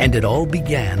 And it all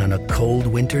began on a cold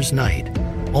winter's night,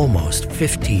 almost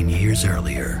 15 years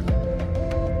earlier.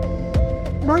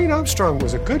 Maureen Armstrong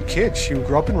was a good kid. She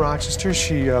grew up in Rochester.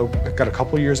 She got a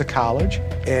couple of years of college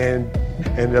and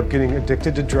ended up getting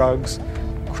addicted to drugs,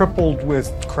 crippled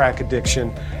with crack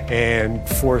addiction, and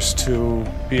forced to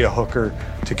be a hooker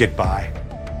to get by.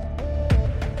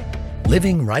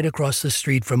 Living right across the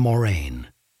street from Maureen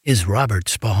is Robert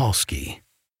Spahalski.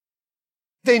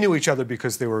 They knew each other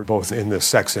because they were both in the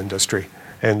sex industry,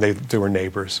 and they were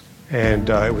neighbors. And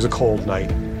it was a cold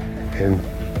night, and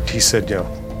he said,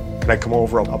 "Can I come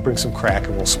over? I'll bring some crack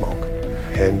and we'll smoke."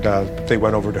 And they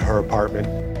went over to her apartment.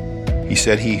 He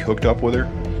said he hooked up with her.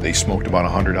 They smoked about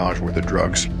 $100 worth of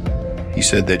drugs. He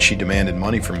said that she demanded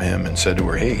money from him and said to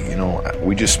her, "Hey,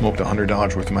 we just smoked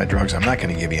 $100 worth of my drugs. I'm not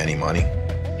going to give you any money."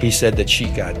 He said that she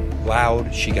got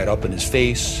loud, she got up in his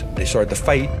face, they started to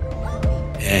fight,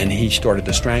 and he started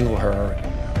to strangle her,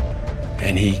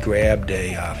 and he grabbed a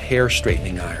hair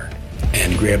straightening iron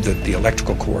and grabbed the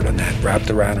electrical cord on that,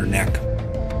 wrapped around her neck.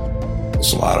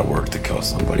 It's a lot of work to kill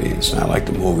somebody. It's not like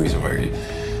the movies where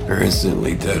they're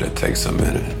instantly dead. It takes a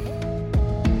minute.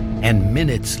 And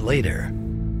minutes later,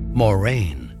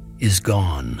 Maureen is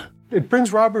gone. It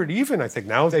brings Robert even, I think.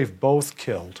 Now they've both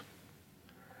killed.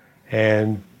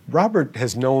 And Robert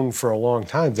has known for a long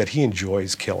time that he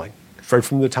enjoys killing, right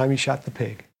from the time he shot the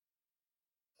pig.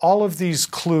 All of these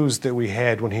clues that we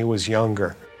had when he was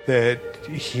younger, that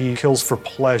he kills for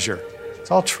pleasure, it's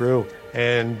all true.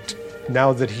 And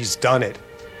now that he's done it,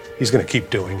 he's going to keep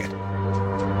doing it.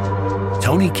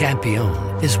 Tony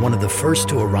Campione is one of the first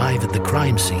to arrive at the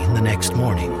crime scene the next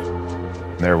morning.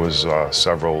 There was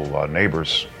several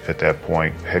neighbors at that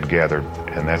point had gathered,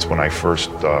 and that's when I first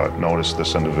noticed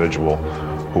this individual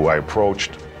who I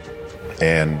approached,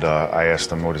 and I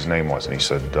asked him what his name was, and he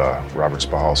said, Robert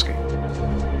Spahalski.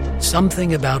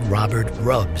 Something about Robert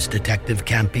rubs Detective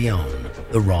Campione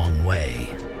the wrong way.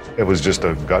 It was just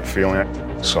a gut feeling,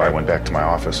 so I went back to my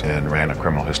office and ran a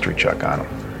criminal history check on him.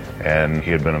 and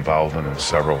he had been involved in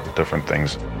several different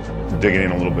things. Digging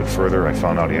in a little bit further, I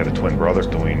found out he had a twin brother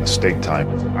doing state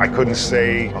time. I couldn't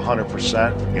say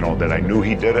 100%, that I knew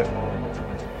he did it,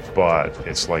 but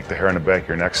it's like the hair on the back of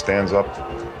your neck stands up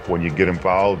when you get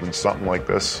involved in something like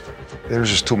this. There's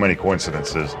just too many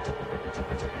coincidences.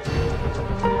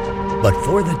 But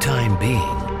for the time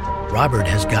being, Robert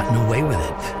has gotten away with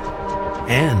it.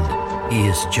 And he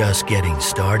is just getting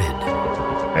started.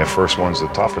 That first one's the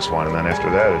toughest one, and then after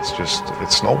that,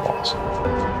 it snowballs.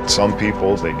 Some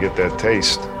people, they get that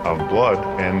taste of blood,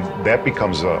 and that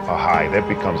becomes a high, that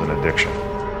becomes an addiction.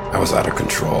 I was out of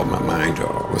control. My mind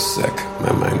was sick.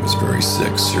 My mind was very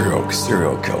sick,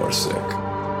 serial killer sick.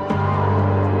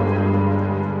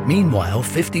 Meanwhile,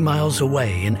 50 miles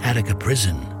away in Attica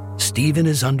Prison, Stephen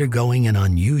is undergoing an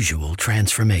unusual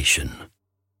transformation.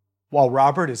 While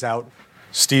Robert is out,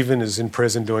 Stephen is in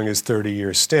prison doing his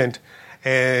 30-year stint,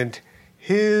 and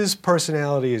his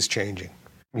personality is changing.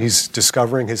 He's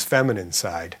discovering his feminine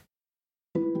side.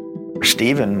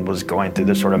 Stephen was going through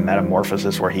this sort of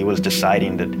metamorphosis where he was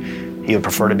deciding that he would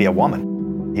prefer to be a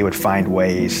woman. He would find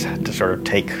ways to sort of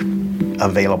take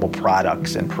available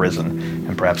products in prison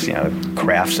and perhaps,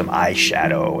 craft some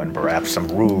eyeshadow and perhaps some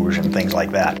rouge and things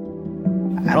like that.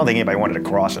 I don't think anybody wanted to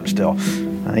cross him still.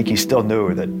 I think he still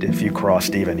knew that if you crossed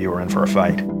Stephen, you were in for a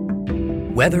fight.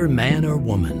 Whether man or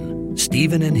woman,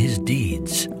 Stephen and his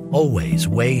deeds always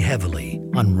weigh heavily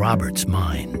on Robert's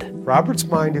mind. Robert's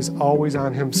mind is always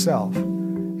on himself.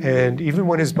 And even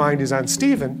when his mind is on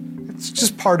Stephen, it's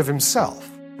just part of himself.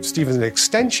 Stephen's an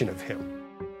extension of him.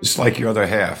 It's like your other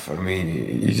half. I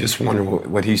mean, you just wonder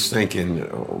what he's thinking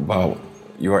about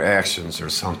your actions or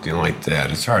something like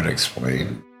that. It's hard to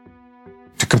explain.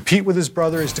 To compete with his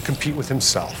brother is to compete with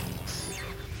himself.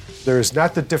 There is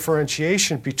not the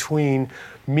differentiation between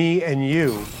me and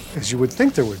you as you would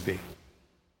think there would be.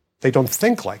 They don't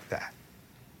think like that.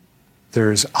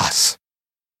 There's us.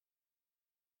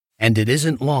 And it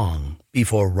isn't long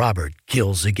before Robert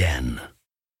kills again.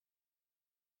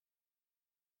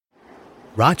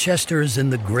 Rochester is in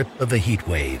the grip of a heat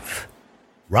wave.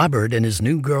 Robert and his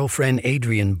new girlfriend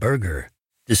Adrienne Berger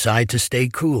decide to stay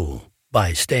cool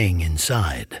by staying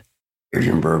inside.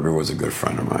 Adrienne Berger was a good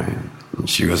friend of mine.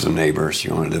 She was a neighbor. She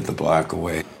only lived a block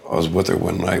away. I was with her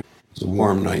one night. It was a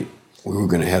warm night. We were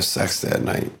going to have sex that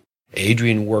night.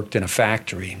 Adrienne worked in a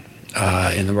factory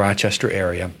in the Rochester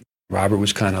area. Robert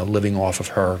was kind of living off of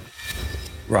her.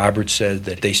 Robert said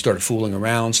that they started fooling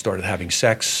around, started having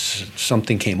sex.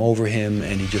 Something came over him,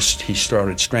 and he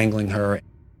started strangling her.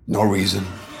 No reason.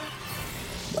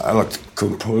 I looked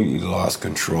completely lost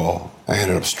control. I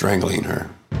ended up strangling her.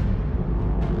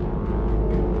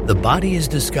 The body is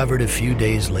discovered a few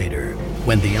days later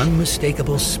when the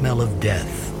unmistakable smell of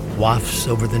death wafts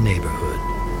over the neighborhood.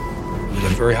 It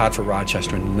was very hot for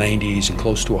Rochester in the 90s and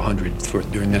close to 100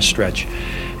 during this stretch.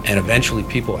 And eventually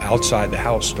people outside the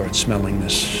house started smelling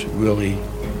this really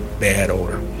bad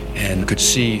odor and could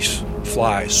see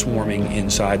flies swarming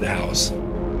inside the house.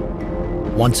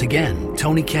 Once again,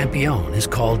 Tony Campione is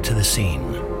called to the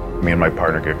scene. Me and my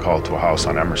partner get called to a house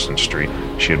on Emerson Street.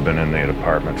 She had been in that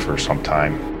apartment for some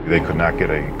time. They could not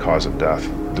get a cause of death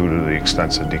due to the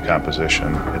extensive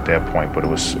decomposition at that point, but it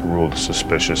was ruled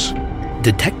suspicious.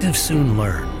 Detectives soon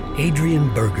learn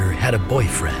Adrienne Berger had a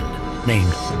boyfriend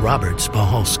named Robert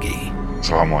Spahalski.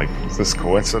 So I'm like, is this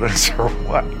coincidence or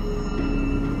what?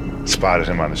 Spotted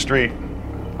him on the street,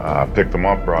 picked him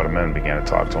up, brought him in, began to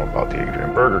talk to him about the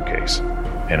Adrienne Berger case.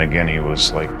 And again, he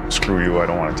was like, screw you, I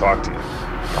don't want to talk to you.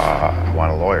 I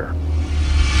want a lawyer.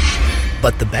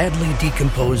 But the badly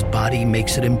decomposed body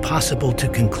makes it impossible to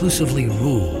conclusively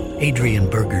rule Adrienne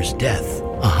Berger's death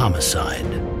a homicide.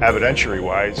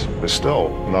 Evidentiary-wise, there's still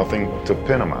nothing to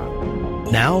pin him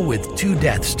on. Now, with 2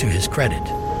 deaths to his credit,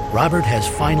 Robert has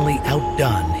finally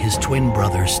outdone his twin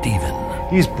brother, Stephen.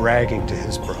 He's bragging to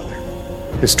his brother,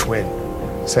 his twin,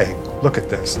 saying, look at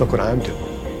this, look what I'm doing.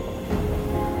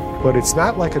 But it's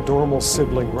not like a normal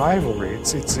sibling rivalry.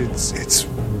 It's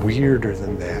weirder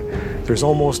than that. There's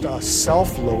almost a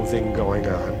self-loathing going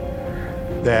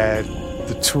on that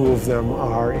the two of them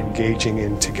are engaging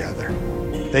in together.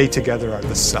 They together are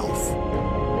the self.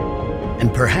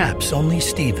 And perhaps only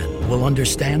Stephen will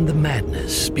understand the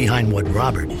madness behind what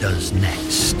Robert does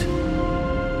next.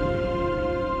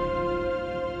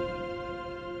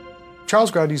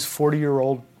 Charles Grundy's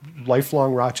 40-year-old,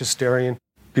 lifelong Rochesterian,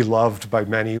 beloved by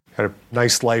many, had a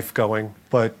nice life going,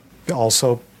 but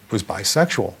also was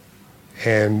bisexual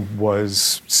and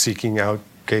was seeking out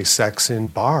gay sex in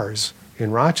bars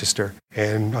in Rochester.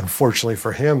 And unfortunately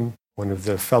for him, one of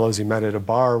the fellows he met at a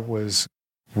bar was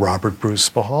Robert Bruce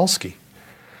Spahalski.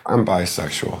 I'm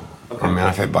bisexual. I mean,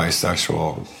 I've had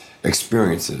bisexual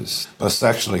experiences, but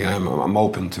sexually, I'm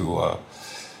open to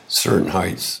certain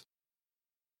heights.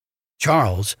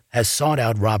 Charles has sought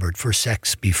out Robert for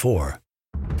sex before.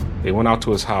 They went out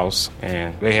to his house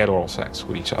and they had oral sex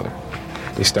with each other.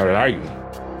 They started arguing.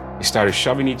 They started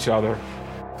shoving each other,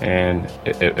 and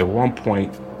at one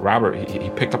point, Robert, he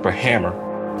picked up a hammer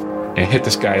and hit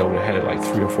this guy over the head like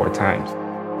 3 or 4 times.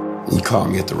 He caught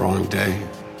me at the wrong day.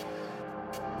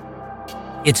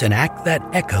 It's an act that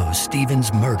echoes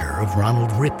Stephen's murder of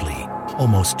Ronald Ripley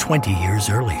almost 20 years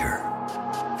earlier.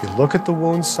 If you look at the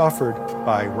wounds suffered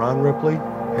by Ron Ripley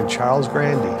and Charles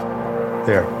Grandy,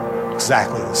 they're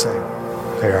exactly the same.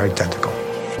 They are identical.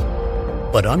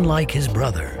 But unlike his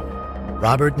brother,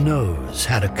 Robert knows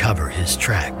how to cover his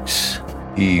tracks.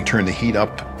 He turned the heat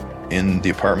up in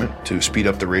the apartment to speed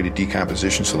up the rate of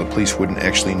decomposition so the police wouldn't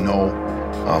actually know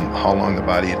how long the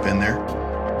body had been there.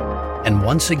 And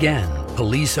once again,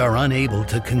 police are unable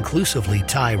to conclusively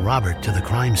tie Robert to the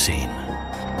crime scene.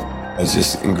 It's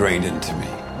just ingrained into me.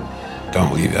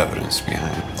 Don't leave evidence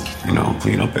behind. You know,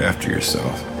 clean up after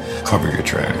yourself. Cover your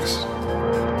tracks.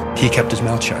 He kept his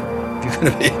mouth shut. If you're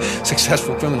going to be a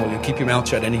successful criminal, you keep your mouth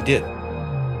shut, and he did.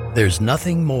 There's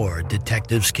nothing more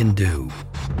detectives can do.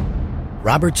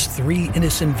 Robert's 3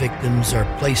 innocent victims are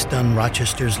placed on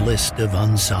Rochester's list of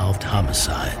unsolved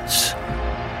homicides.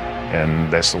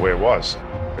 And that's the way it was.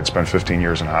 I'd spent 15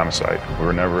 years in homicide. We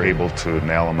were never able to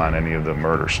nail him on any of the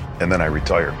murders. And then I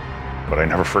retired, but I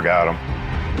never forgot him.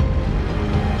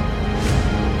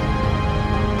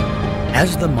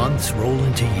 As the months roll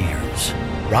into years,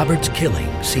 Robert's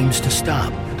killing seems to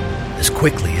stop as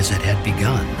quickly as it had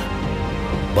begun.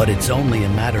 But it's only a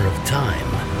matter of time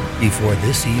before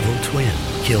this evil twin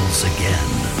kills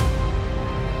again.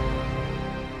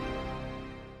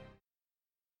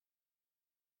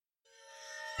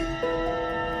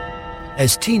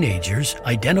 As teenagers,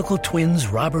 identical twins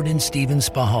Robert and Stephen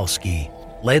Spahalski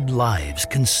led lives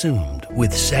consumed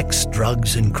with sex,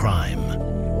 drugs, and crime.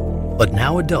 But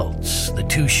now adults, the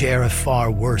two share a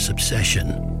far worse obsession: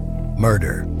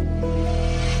 murder.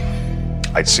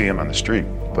 I'd see him on the street,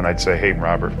 but I'd say, "Hey,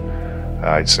 Robert,"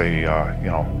 I'd say,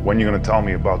 when are you going to tell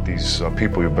me about these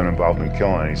people you've been involved in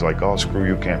killing? And he's like, "Oh, screw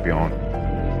you, can't be on."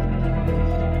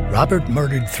 Robert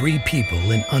murdered 3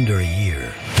 people in under a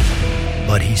year,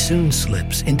 but he soon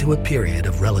slips into a period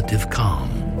of relative calm.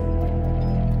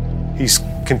 He's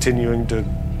continuing to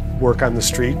work on the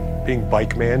street, being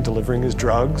bike man, delivering his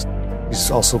drugs. He's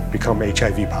also become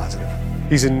HIV positive.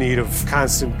 He's in need of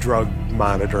constant drug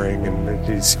monitoring, and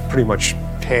he's pretty much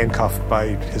handcuffed by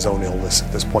his own illness at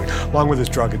this point, along with his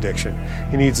drug addiction.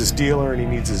 He needs his dealer and he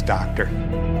needs his doctor.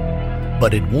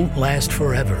 But it won't last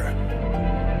forever.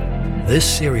 This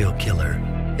serial killer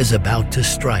is about to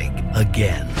strike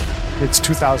again. It's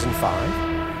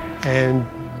 2005, and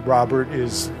Robert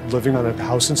is living on a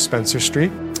house in Spencer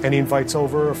Street, and he invites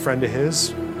over a friend of his,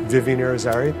 Vivian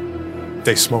Irizarry.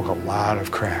 They smoke a lot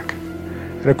of crack.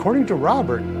 And according to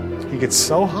Robert, he gets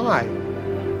so high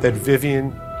that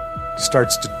Vivian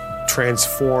starts to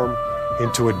transform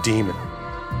into a demon.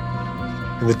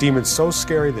 And the demon's so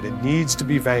scary that it needs to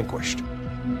be vanquished.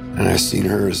 And I seen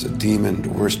her as a demon, the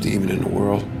worst demon in the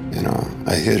world.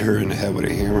 I hit her in the head with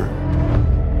a hammer.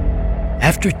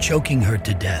 After choking her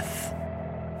to death,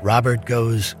 Robert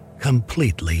goes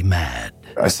completely mad.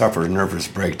 I suffered a nervous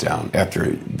breakdown after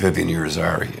Vivian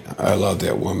Irizarry. I loved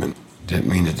that woman. Didn't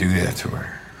mean to do that to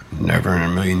her. Never in a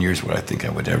million years would I think I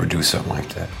would ever do something like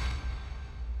that.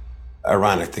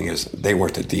 Ironic thing is, they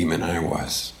weren't the demon, I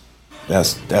was.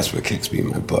 That's what kicks me in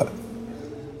my butt.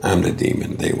 I'm the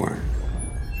demon, they weren't.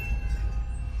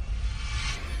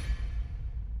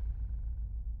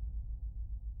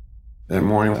 That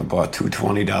morning, I bought 2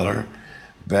 $20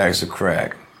 bags of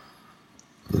crack.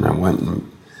 And I went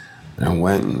and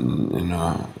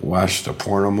watched a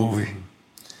porno movie.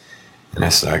 And I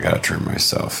said, I gotta turn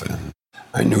myself in.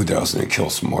 I knew that I was gonna kill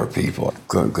some more people. I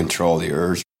couldn't control the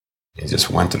urge. I just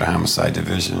went to the homicide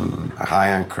division,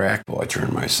 high on crack, but I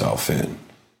turned myself in.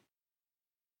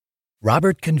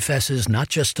 Robert confesses not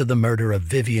just to the murder of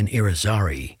Vivian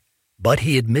Irizarry, but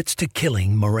he admits to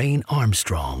killing Maureen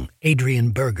Armstrong,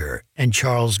 Adrian Berger, and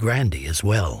Charles Grandy as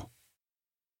well.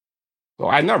 So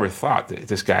I never thought that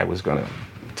this guy was going to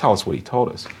tell us what he told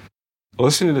us.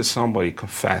 Listening to somebody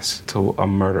confess to a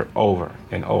murder over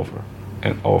and over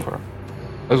and over,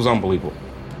 it was unbelievable.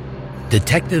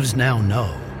 Detectives now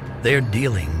know they're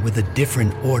dealing with a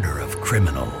different order of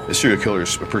criminal. A serial killer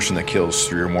is a person that kills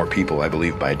 3 or more people, I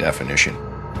believe, by definition.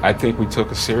 I think we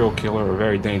took a serial killer, a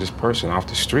very dangerous person, off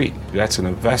the street. That's an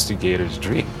investigator's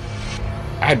dream.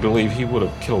 I believe he would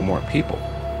have killed more people.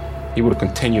 he would have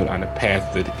continued on the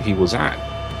path that he was on.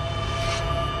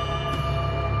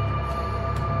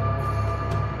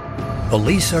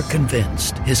 Police are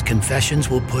convinced his confessions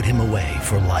will put him away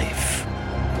for life.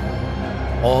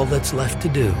 All that's left to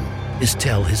do is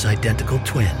tell his identical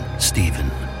twin,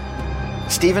 Stephen.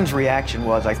 Stephen's reaction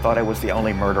was, I thought I was the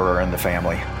only murderer in the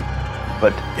family.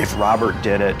 But if Robert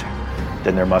did it,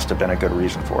 then there must have been a good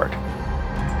reason for it.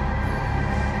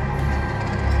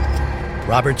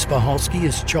 Robert Spahalski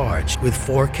is charged with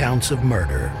 4 counts of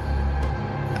murder.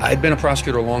 I'd been a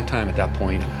prosecutor a long time at that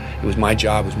point. It was my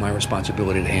job, it was my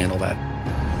responsibility to handle that.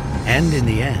 And in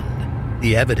the end,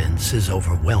 the evidence is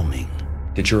overwhelming.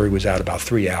 The jury was out about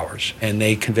 3 hours, and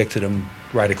they convicted him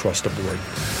right across the board.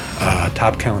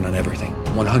 Top count on everything.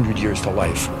 100 years to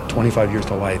life, 25 years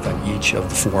to life on each of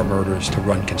the 4 murders to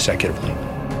run consecutively.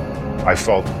 I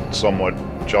felt somewhat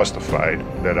justified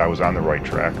that I was on the right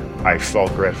track. I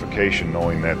felt gratification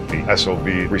knowing that the SOB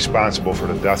responsible for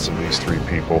the deaths of these 3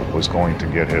 people was going to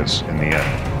get his in the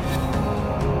end.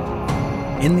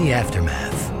 In the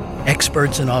aftermath,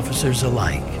 experts and officers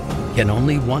alike can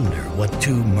only wonder what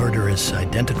 2 murderous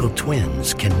identical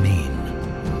twins can mean.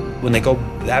 When they go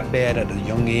that bad at a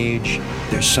young age,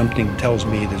 there's something tells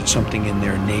me there's something in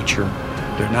their nature.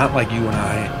 They're not like you and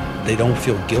I. They don't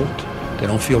feel guilt. They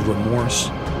don't feel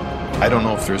remorse. I don't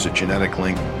know if there's a genetic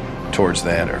link towards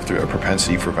that or if there's a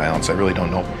propensity for violence. I really don't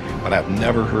know. But I've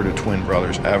never heard of twin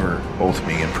brothers ever both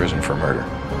being in prison for murder.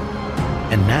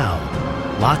 And now,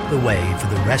 locked away for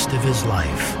the rest of his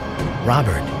life,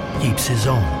 Robert keeps his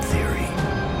own theory.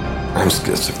 I'm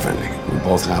schizophrenic. We're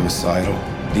both homicidal.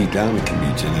 Deep down, it can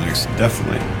be genetics,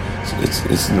 definitely.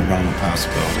 It's in the realm of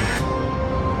possibility.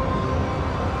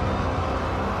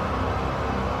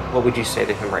 What would you say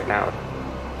to him right now?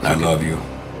 I love you.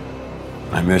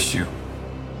 I miss you.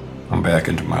 I'm back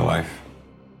into my life.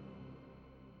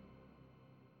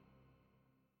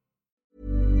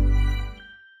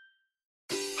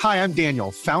 Hi, I'm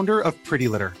Daniel, founder of Pretty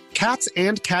Litter. Cats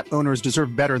and cat owners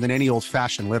deserve better than any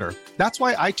old-fashioned litter. That's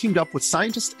why I teamed up with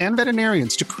scientists and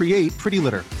veterinarians to create Pretty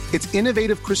Litter. Its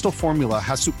innovative crystal formula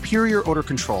has superior odor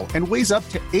control and weighs up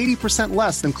to 80%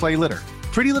 less than clay litter.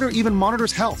 Pretty Litter even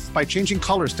monitors health by changing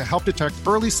colors to help detect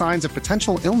early signs of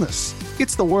potential illness.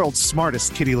 It's the world's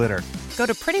smartest kitty litter. Go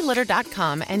to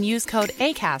prettylitter.com and use code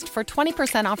ACAST for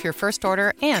 20% off your first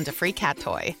order and a free cat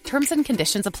toy. Terms and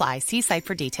conditions apply. See site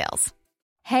for details.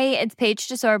 Hey, it's Paige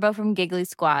DeSorbo from Giggly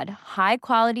Squad. High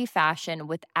quality fashion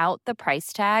without the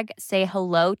price tag. Say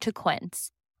hello to Quince.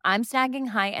 I'm snagging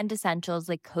high-end essentials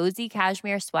like cozy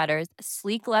cashmere sweaters,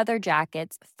 sleek leather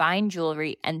jackets, fine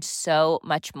jewelry, and so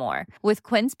much more. With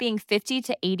Quince being 50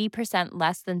 to 80%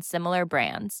 less than similar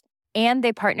brands. And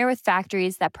they partner with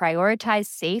factories that prioritize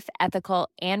safe, ethical,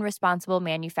 and responsible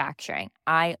manufacturing.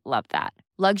 I love that.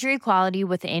 Luxury quality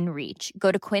within reach.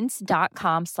 Go to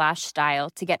quince.com/style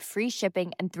to get free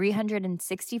shipping and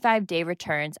 365-day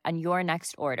returns on your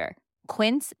next order.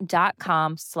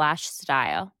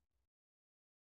 Quince.com/style.